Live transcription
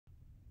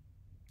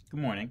Good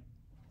morning.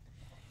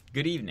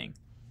 Good evening.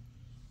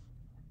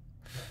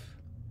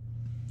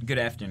 Good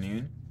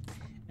afternoon.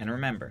 And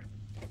remember,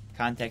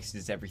 context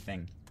is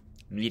everything.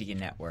 Media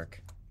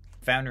Network.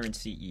 Founder and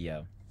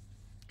CEO,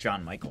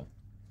 John Michael,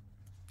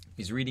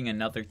 is reading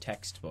another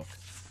textbook,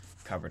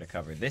 cover to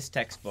cover. This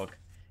textbook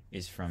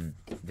is from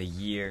the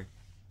year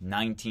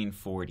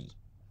 1940.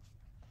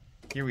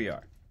 Here we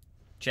are.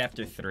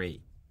 Chapter 3.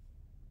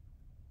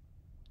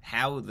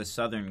 How the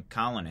Southern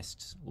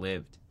Colonists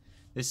Lived.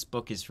 This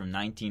book is from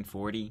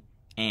 1940,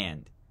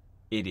 and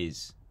it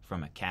is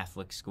from a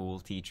Catholic school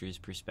teacher's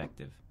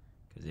perspective,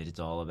 because it is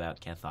all about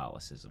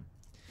Catholicism.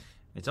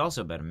 It's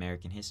also about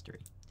American history.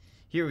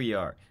 Here we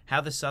are.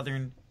 How the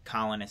Southern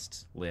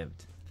Colonists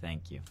Lived.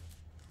 Thank you.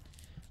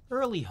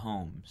 Early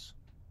homes.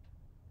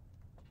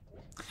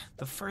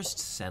 The first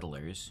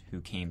settlers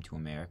who came to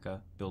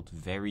America built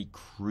very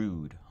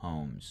crude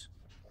homes.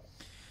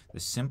 The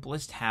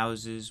simplest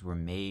houses were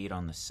made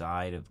on the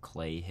side of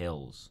clay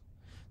hills.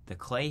 The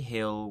clay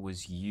hill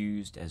was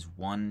used as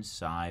one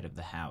side of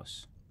the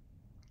house.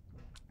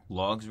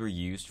 Logs were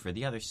used for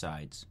the other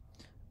sides.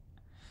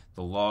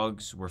 The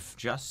logs were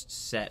just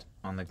set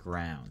on the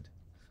ground.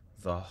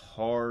 The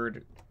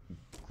hard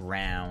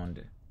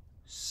ground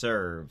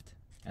served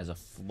as a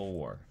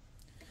floor.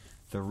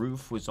 The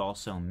roof was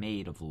also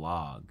made of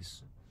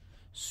logs.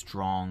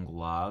 Strong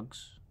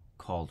logs,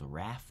 called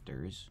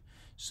rafters,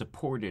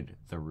 supported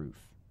the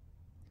roof.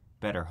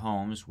 Better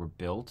homes were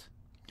built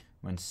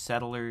when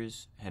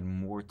settlers had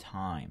more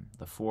time.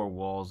 The four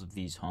walls of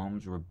these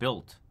homes were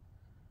built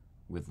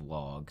with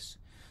logs.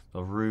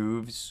 The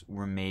roofs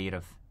were made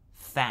of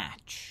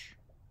thatch.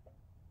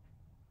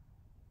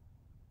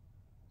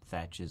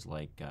 Thatch is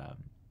like,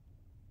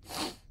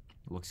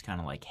 looks kind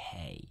of like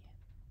hay.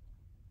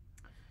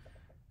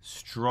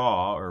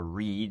 Straw or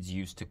reeds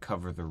used to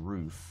cover the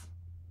roof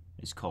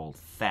is called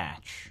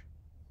thatch.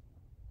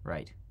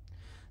 Right.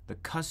 The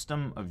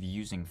custom of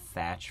using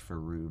thatch for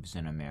roofs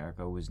in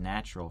America was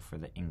natural for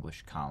the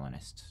English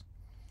colonists.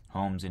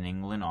 Homes in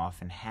England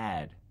often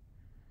had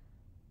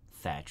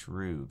thatch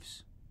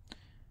roofs.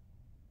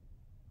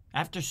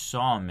 After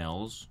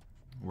sawmills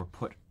were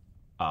put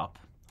up,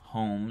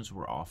 homes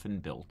were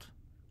often built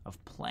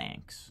of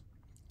planks.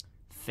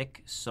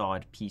 Thick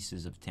sawed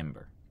pieces of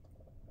timber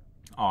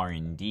are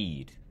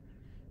indeed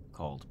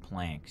called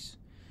planks.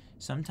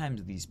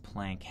 Sometimes these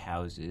plank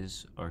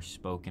houses are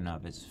spoken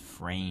of as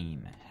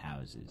frame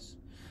houses.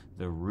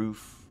 The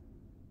roofs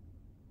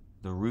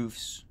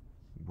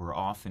were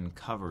often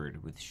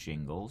covered with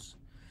shingles.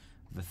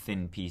 The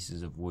thin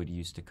pieces of wood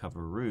used to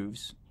cover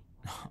roofs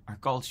are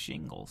called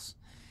shingles.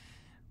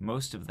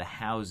 Most of the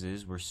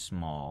houses were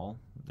small.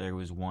 There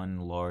was one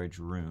large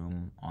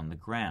room on the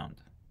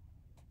ground.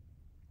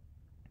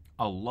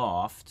 A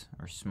loft,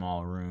 or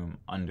small room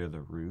under the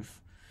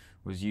roof,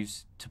 was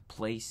used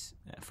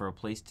for a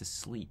place to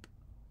sleep.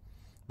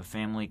 The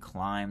family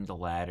climbed a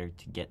ladder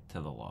to get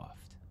to the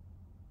loft.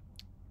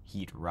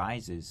 Heat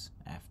rises,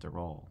 after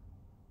all.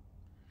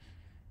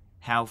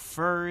 How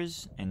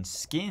furs and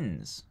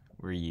skins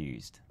were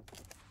used.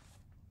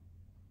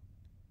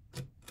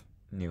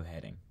 New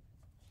heading.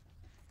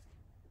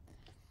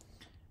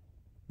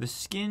 The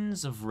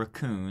skins of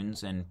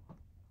raccoons and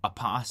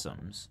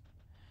opossums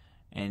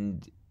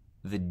and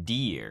the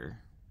deer.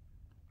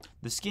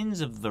 The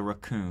skins of the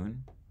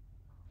raccoon,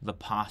 the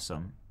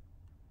possum,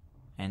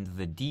 and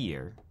the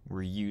deer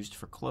were used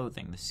for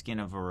clothing. The skin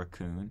of a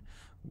raccoon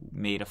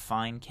made a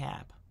fine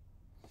cap.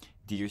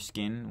 Deer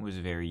skin was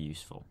very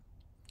useful.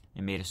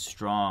 It made a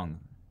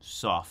strong,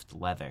 soft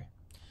leather,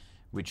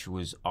 which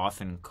was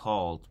often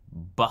called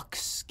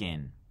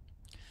buckskin.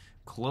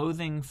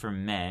 Clothing for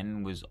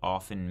men was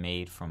often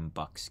made from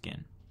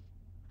buckskin.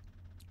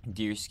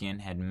 Deerskin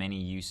had many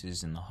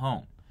uses in the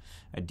home.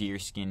 A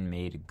deerskin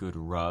made a good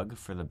rug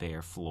for the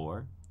bare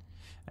floor.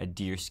 A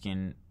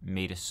deerskin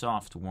made a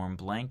soft, warm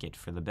blanket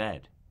for the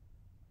bed.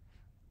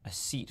 A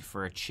seat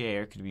for a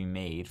chair could be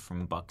made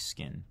from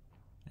buckskin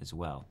as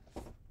well.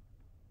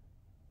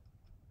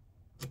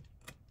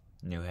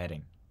 New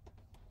heading.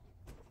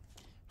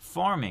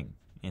 Farming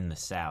in the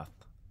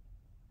South.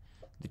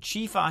 The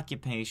chief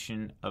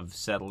occupation of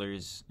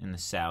settlers in the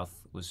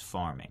South was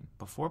farming.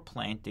 Before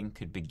planting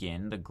could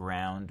begin, the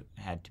ground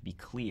had to be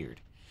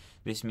cleared.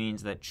 This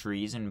means that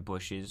trees and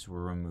bushes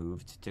were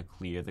removed to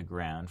clear the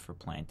ground for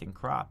planting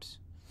crops.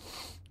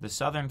 The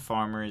southern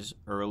farmers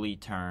early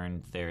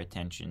turned their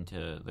attention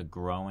to the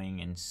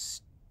growing of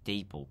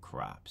staple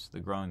crops.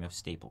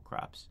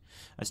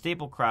 A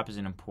staple crop is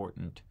an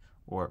important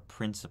or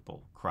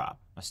principal crop.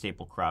 A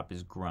staple crop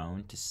is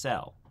grown to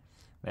sell.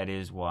 That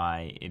is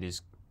why it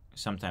is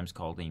sometimes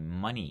called a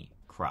money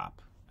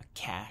crop, a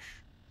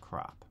cash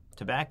crop.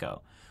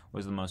 Tobacco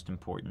was the most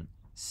important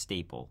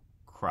staple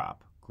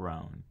crop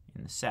grown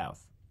in the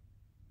South.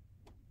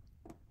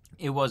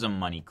 It was a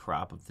money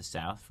crop of the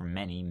South for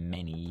many,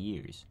 many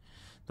years.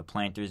 The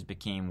planters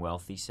became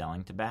wealthy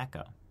selling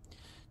tobacco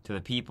to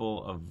the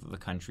people of the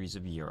countries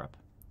of Europe.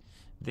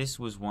 This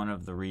was one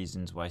of the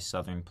reasons why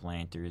Southern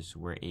planters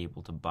were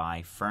able to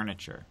buy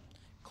furniture,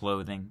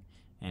 clothing,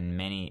 and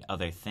many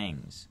other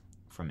things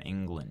from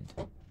England.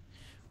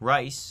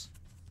 Rice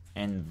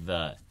and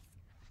the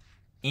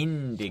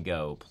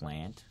indigo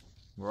plant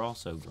were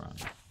also grown.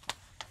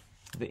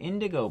 The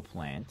indigo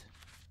plant,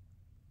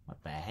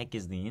 what the heck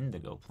is the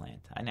indigo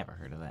plant? I never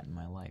heard of that in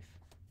my life.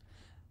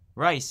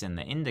 Rice and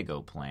the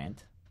indigo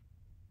plant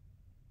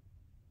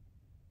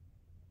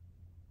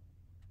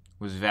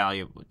was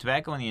valuable.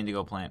 Tobacco and the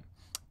indigo plant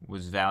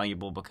was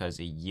valuable because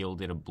it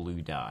yielded a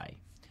blue dye.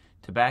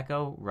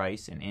 Tobacco,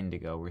 rice, and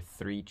indigo were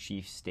three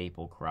chief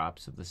staple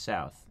crops of the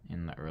South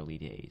in the early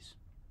days.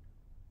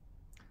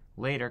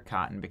 Later,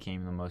 cotton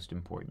became the most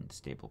important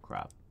staple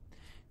crop.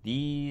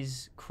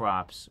 These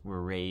crops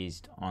were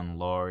raised on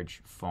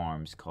large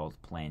farms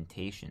called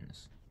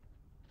plantations.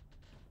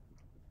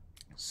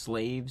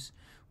 Slaves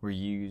were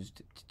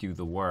used to do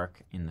the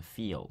work in the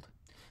field.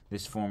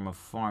 This form of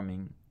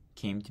farming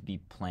came to be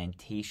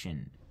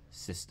plantation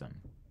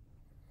system.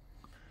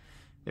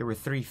 There were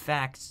 3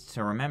 facts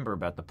to remember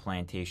about the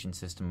plantation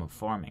system of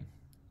farming.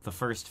 The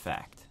first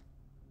fact: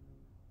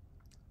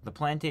 the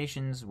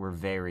plantations were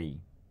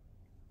very,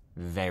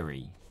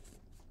 very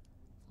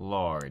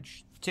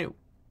large. 2.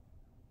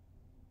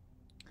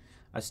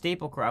 A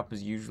staple crop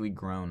was usually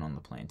grown on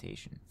the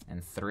plantation.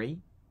 And 3.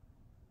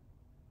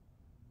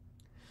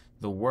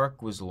 The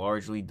work was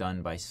largely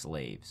done by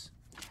slaves.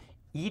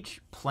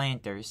 Each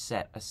planter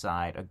set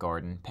aside a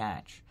garden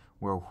patch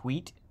where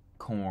wheat,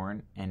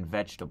 corn, and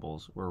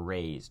vegetables were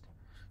raised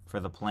for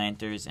the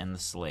planters and the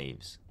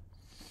slaves.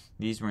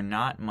 These were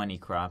not money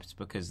crops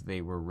because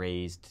they were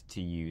raised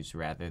to use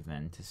rather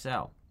than to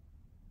sell.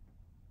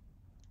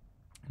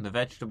 The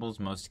vegetables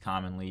most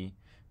commonly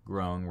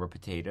grown were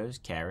potatoes,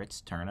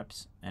 carrots,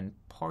 turnips, and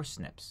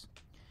parsnips.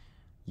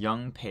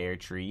 Young pear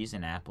trees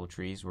and apple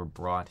trees were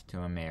brought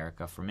to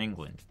America from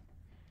England.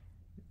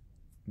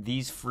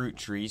 These fruit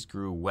trees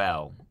grew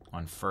well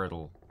on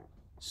fertile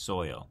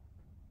soil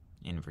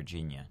in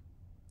Virginia.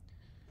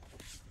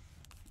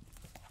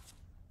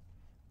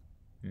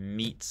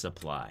 Meat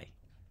supply.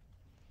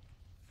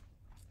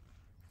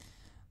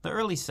 The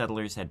early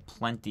settlers had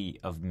plenty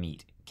of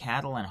meat.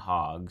 Cattle and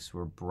hogs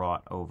were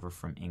brought over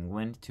from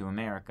England to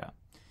America.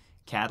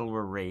 Cattle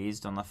were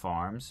raised on the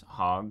farms.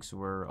 Hogs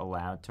were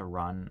allowed to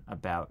run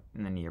about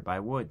in the nearby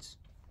woods.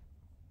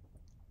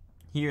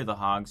 Here the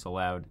hogs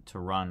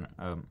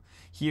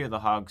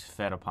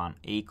fed upon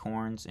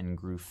acorns and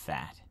grew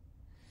fat.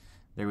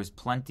 There was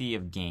plenty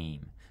of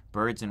game.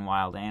 Birds and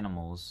wild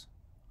animals,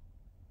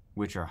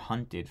 which are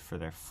hunted for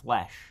their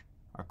flesh,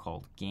 are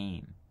called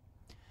game.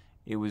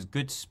 It was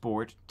good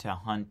sport to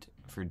hunt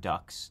for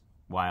ducks,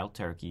 wild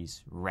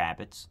turkeys,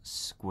 rabbits,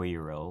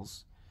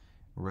 squirrels,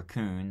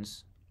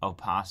 raccoons,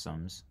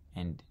 opossums,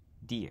 and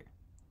deer.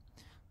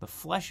 The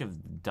flesh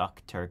of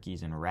duck,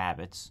 turkeys, and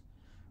rabbits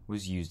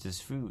was used as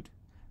food.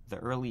 The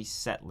early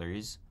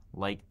settlers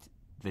liked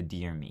the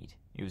deer meat.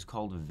 It was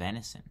called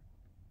venison.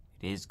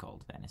 It is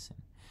called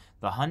venison.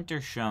 The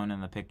hunter shown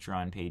in the picture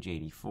on page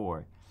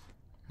 84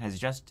 has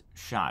just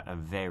shot a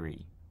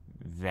very,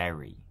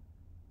 very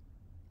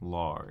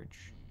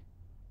large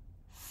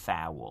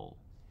fowl.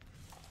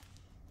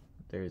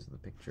 There's the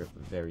picture of a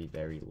very,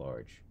 very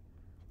large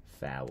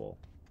fowl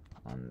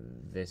on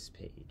this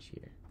page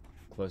here,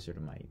 closer to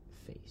my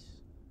face.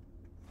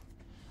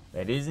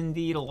 That is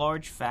indeed a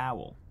large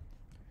fowl.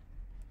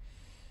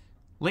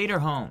 Later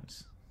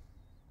homes.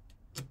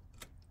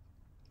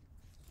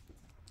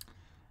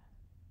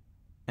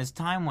 As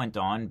time went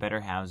on,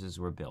 better houses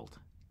were built.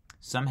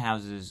 Some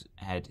houses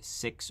had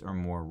 6 or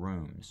more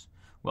rooms.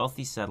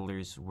 Wealthy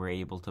settlers were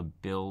able to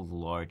build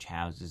large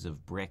houses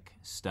of brick,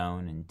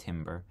 stone, and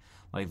timber,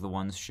 like the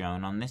ones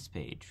shown on this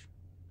page.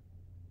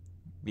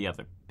 The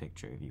other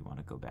picture, if you want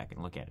to go back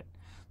and look at it.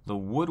 The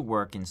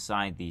woodwork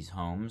inside these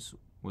homes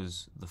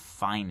was the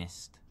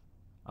finest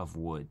of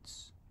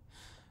woods.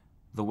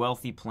 The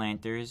wealthy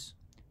planters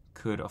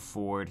could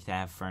afford to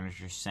have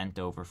furniture sent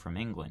over from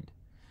England.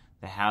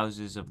 The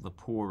houses of the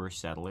poorer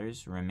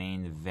settlers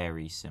remained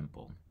very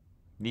simple.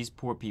 These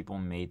poor people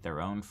made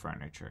their own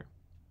furniture.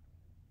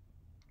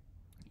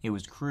 It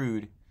was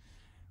crude,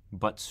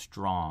 but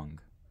strong.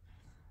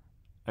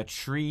 A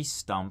tree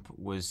stump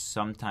was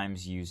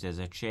sometimes used as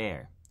a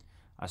chair.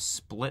 A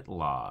split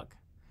log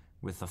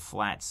with a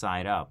flat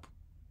side up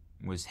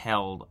was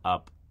held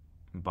up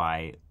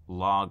by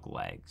log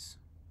legs.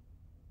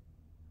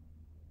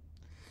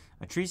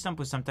 A tree stump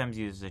was sometimes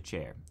used as a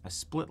chair. A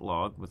split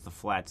log with the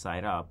flat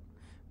side up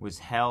was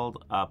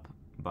held up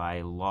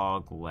by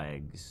log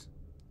legs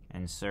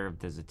and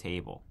served as a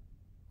table.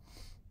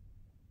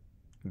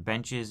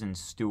 Benches and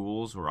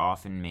stools were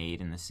often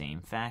made in the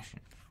same fashion.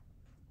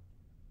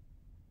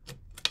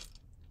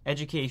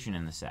 Education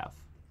in the South.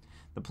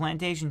 The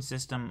plantation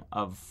system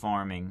of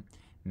farming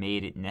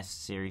made it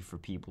necessary for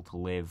people to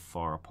live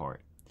far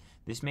apart.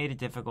 This made it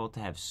difficult to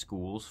have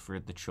schools for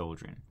the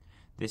children.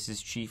 This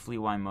is chiefly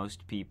why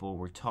most people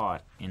were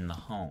taught in the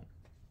home.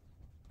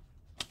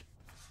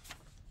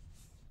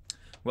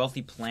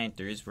 Wealthy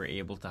planters were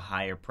able to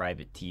hire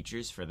private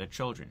teachers for their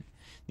children.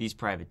 These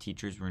private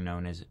teachers were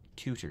known as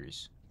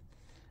tutors.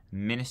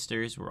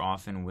 Ministers were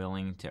often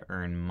willing to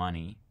earn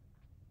money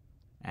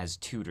as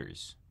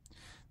tutors.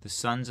 The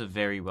sons of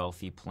very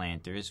wealthy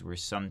planters were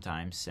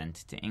sometimes sent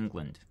to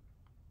England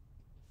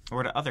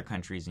or to other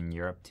countries in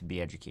Europe to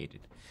be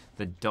educated.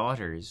 The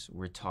daughters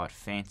were taught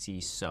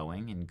fancy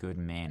sewing and good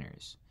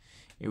manners.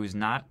 It was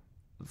not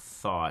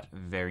thought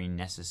very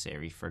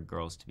necessary for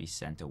girls to be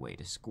sent away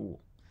to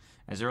school.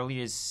 As early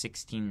as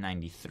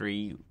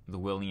 1693, the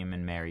William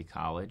and Mary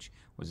College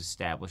was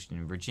established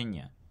in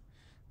Virginia.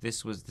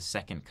 This was the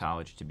second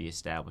college to be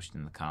established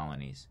in the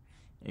colonies.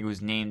 It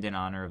was named in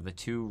honor of the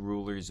two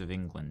rulers of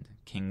England,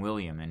 King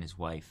William and his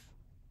wife,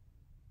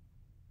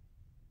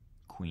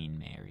 Queen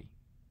Mary.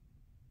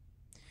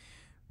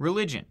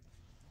 Religion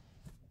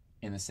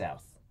in the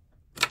South.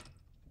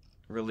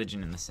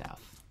 Religion in the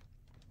South.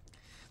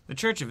 The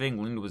Church of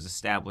England was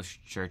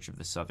established church of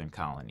the southern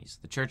colonies.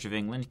 The Church of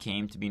England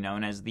came to be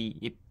known as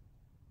the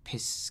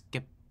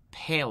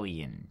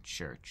Episcopalian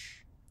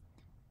Church.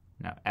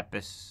 No,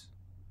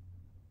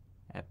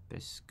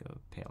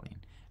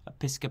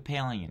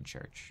 Episcopalian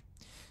Church.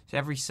 So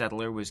every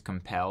settler was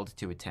compelled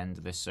to attend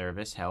the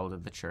service held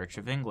at the Church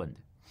of England.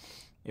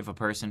 If a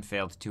person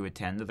failed to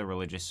attend the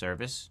religious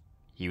service,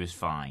 he was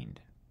fined.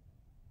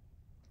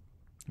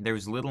 There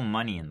was little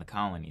money in the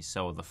colonies,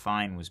 so the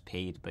fine was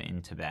paid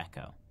in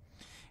tobacco.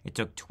 It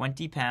took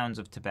 20 pounds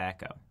of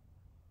tobacco.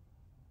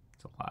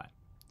 It's a lot.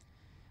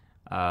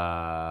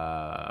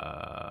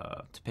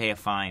 To pay a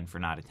fine for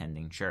not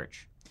attending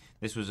church.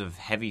 This was a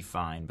heavy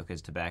fine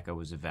because tobacco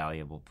was a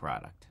valuable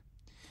product.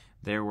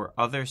 There were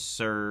other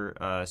severe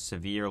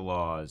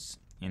laws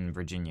in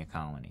Virginia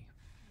colony.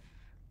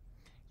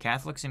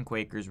 Catholics and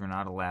Quakers were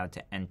not allowed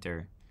to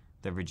enter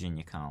the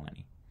Virginia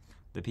colony.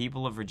 The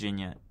people of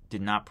Virginia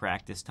did not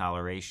practice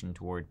toleration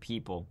toward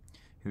people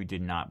who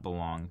did not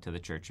belong to the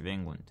Church of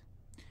England.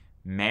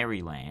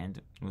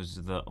 Maryland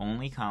was the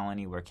only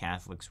colony where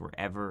Catholics were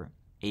ever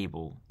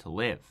able to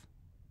live.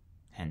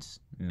 Hence,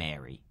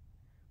 Mary,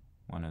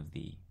 one of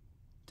the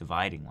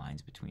dividing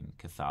lines between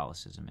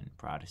Catholicism and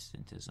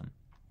Protestantism,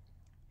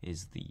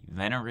 is the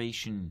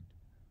veneration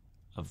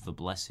of the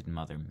Blessed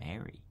Mother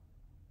Mary.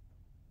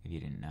 If you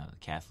didn't know, the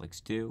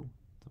Catholics do,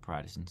 the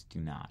Protestants do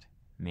not.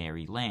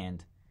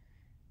 Maryland,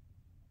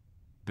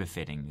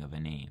 befitting of a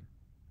name,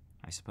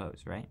 I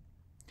suppose, right?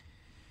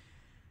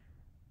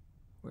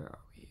 Where are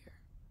we here?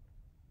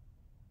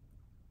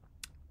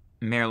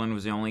 Maryland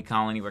was the only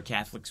colony where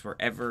Catholics were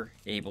ever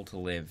able to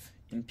live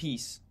in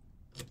peace.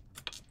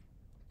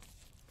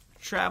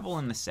 Travel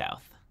in the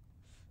South.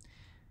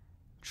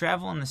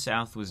 Travel in the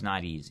South was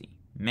not easy.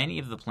 Many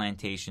of the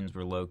plantations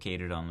were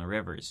located on the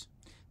rivers.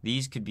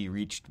 These could be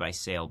reached by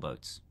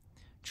sailboats.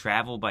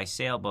 Travel by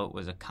sailboat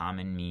was a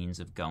common means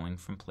of going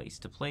from place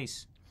to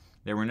place.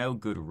 There were no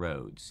good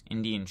roads.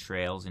 Indian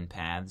trails and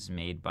paths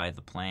made by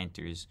the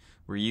planters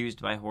were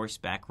used by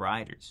horseback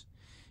riders.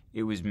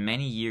 It was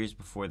many years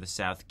before the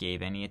South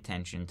gave any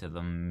attention to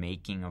the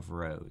making of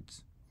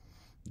roads.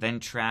 Then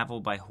travel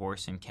by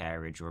horse and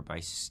carriage or by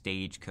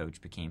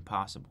stagecoach became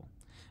possible.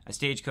 A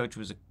stagecoach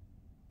was a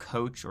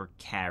coach or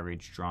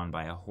carriage drawn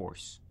by a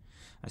horse.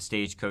 A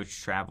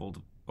stagecoach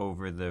traveled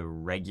over a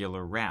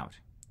regular route.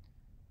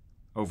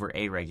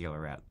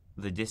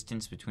 The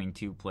distance between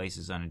two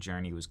places on a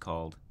journey was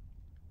called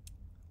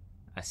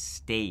a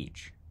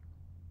stage.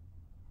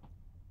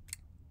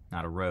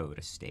 Not a road,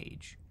 a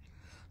stage.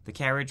 The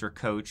carriage or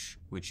coach,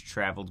 which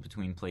traveled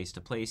between place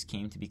to place,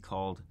 came to be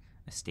called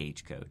a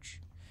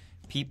stagecoach.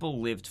 People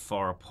lived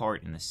far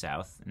apart in the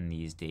South in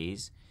these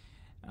days,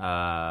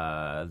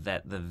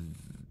 that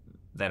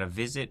a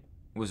visit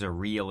was a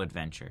real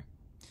adventure.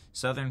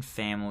 Southern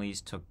families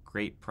took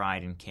great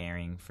pride in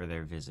caring for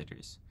their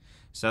visitors.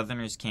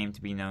 Southerners came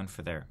to be known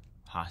for their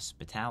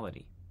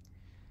hospitality.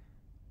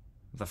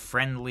 The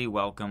friendly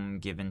welcome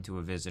given to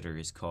a visitor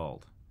is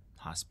called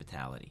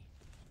hospitality.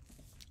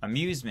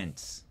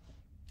 Amusements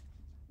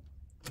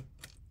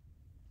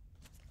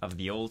of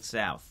the Old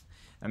South.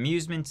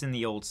 Amusements in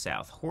the Old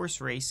South.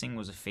 Horse racing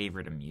was a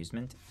favorite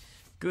amusement.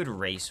 Good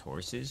race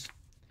horses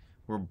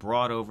were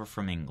brought over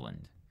from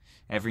England.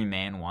 Every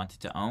man wanted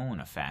to own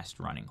a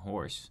fast-running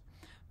horse.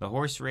 The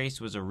horse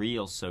race was a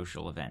real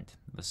social event.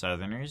 The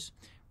Southerners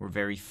were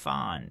very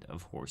fond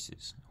of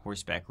horses.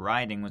 Horseback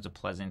riding was a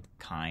pleasant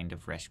kind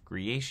of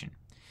recreation.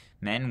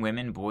 Men,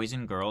 women, boys,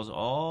 and girls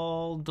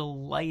all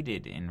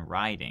delighted in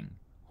riding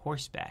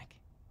horseback.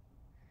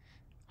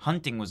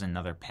 Hunting was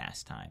another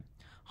pastime.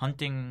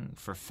 Hunting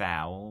for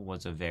fowl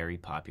was a very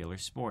popular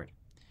sport.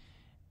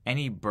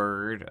 Any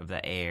bird of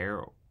the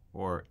air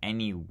or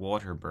any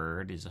water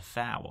bird is a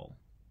fowl.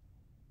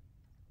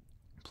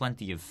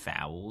 Plenty of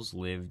fowls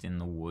lived in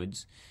the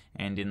woods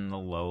and in the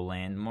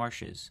lowland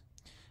marshes.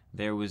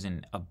 There was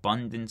an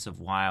abundance of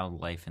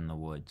wildlife in the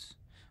woods.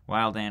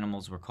 Wild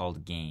animals were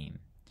called game.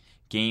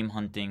 Game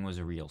hunting was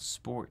a real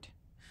sport.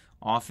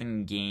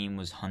 Often game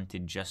was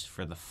hunted just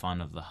for the fun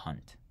of the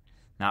hunt,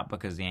 not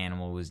because the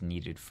animal was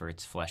needed for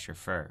its flesh or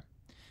fur.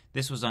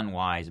 This was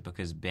unwise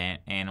because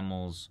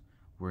animals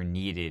were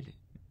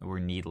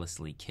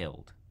needlessly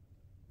killed.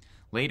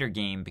 Later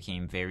game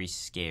became very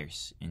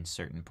scarce in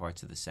certain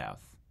parts of the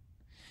South.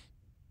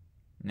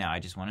 Now, I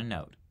just want to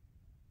note,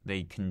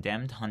 they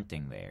condemned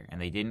hunting there,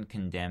 and they didn't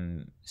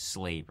condemn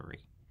slavery.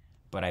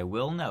 But I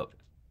will note,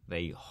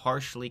 they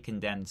harshly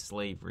condemned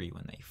slavery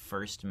when they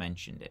first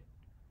mentioned it,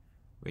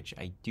 which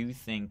I do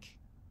think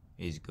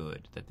is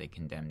good that they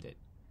condemned it.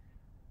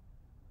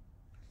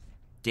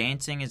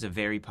 Dancing is a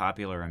very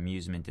popular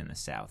amusement in the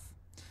South.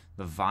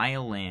 The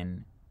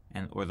violin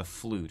or the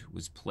flute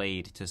was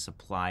played to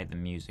supply the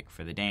music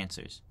for the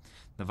dancers.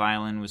 The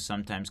violin was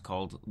sometimes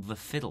called the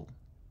fiddle.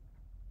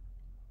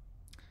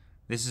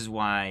 This is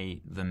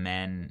why the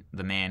man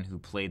who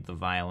played the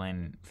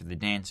violin for the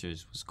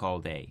dancers was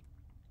called a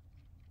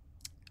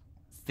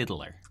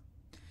fiddler.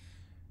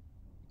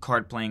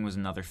 Card playing was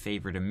another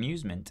favorite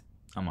amusement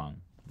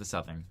among the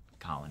Southern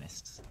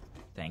colonists.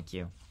 Thank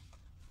you.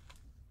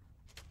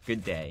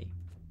 Good day,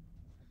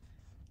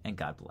 and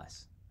God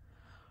bless.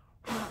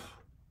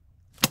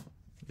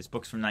 This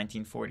book's from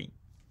 1940.